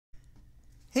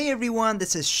Hey everyone,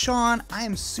 this is Sean. I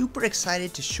am super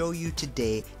excited to show you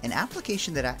today an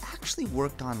application that I actually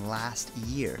worked on last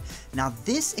year. Now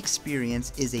this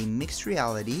experience is a mixed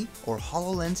reality or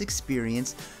HoloLens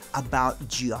experience about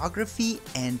geography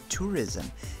and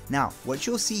tourism. Now what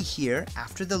you'll see here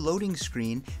after the loading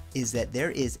screen is that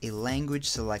there is a language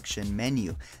selection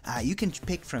menu. You can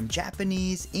pick from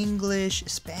Japanese, English,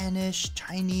 Spanish,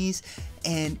 Chinese,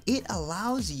 and it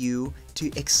allows you to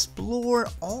explore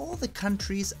all the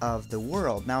countries of the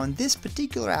world. Now in this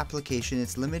particular application,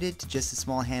 it's limited to just a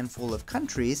small handful of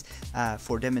countries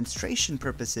for demonstration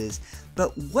purposes.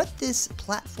 But what this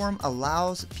platform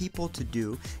allows people to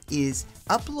do is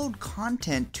upload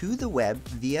content to the web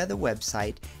via the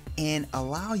website and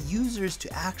allow users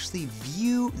to actually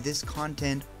view this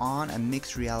content on a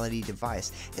mixed reality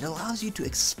device. It allows you to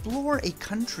explore a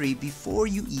country before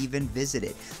you even visit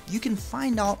it. You can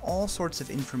find out all sorts of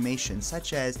information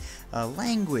such as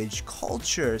language,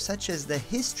 culture, such as the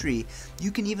history.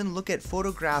 You can even look at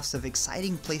photographs of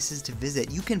exciting places to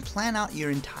visit. You can plan out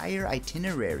your entire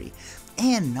itinerary.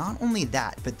 And not only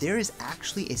that, but there is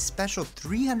actually a special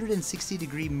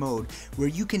 360-degree mode where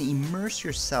you can immerse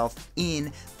yourself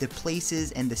in the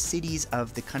places and the cities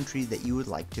of the country that you would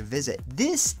like to visit.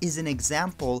 This is an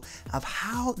example of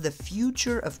how the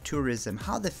future of tourism,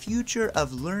 how the future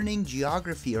of learning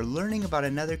geography or learning about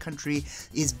another country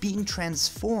is being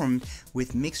transformed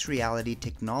with mixed reality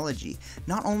technology.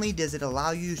 Not only does it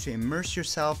allow you to immerse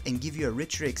yourself and give you a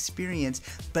richer experience,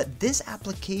 but this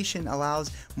application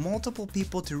allows multiple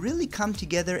people to really come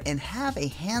together and have a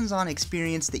hands-on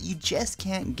experience that you just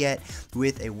can't get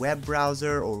with a web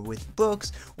browser or with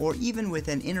books or even with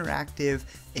an interactive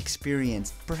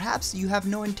experience. Perhaps you have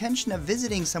no intention of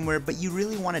visiting somewhere, but you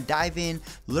really want to dive in,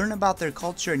 learn about their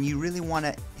culture, and you really want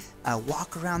to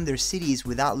walk around their cities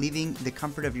without leaving the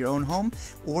comfort of your own home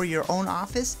or your own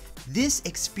office. This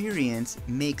experience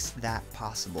makes that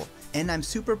possible, and I'm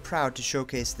super proud to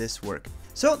showcase this work.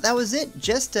 So that was it,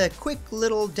 just a quick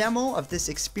little demo of this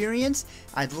experience.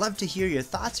 I'd love to hear your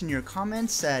thoughts and your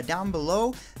comments down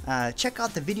below. Check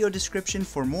out the video description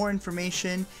for more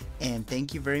information, and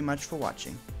thank you very much for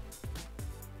watching.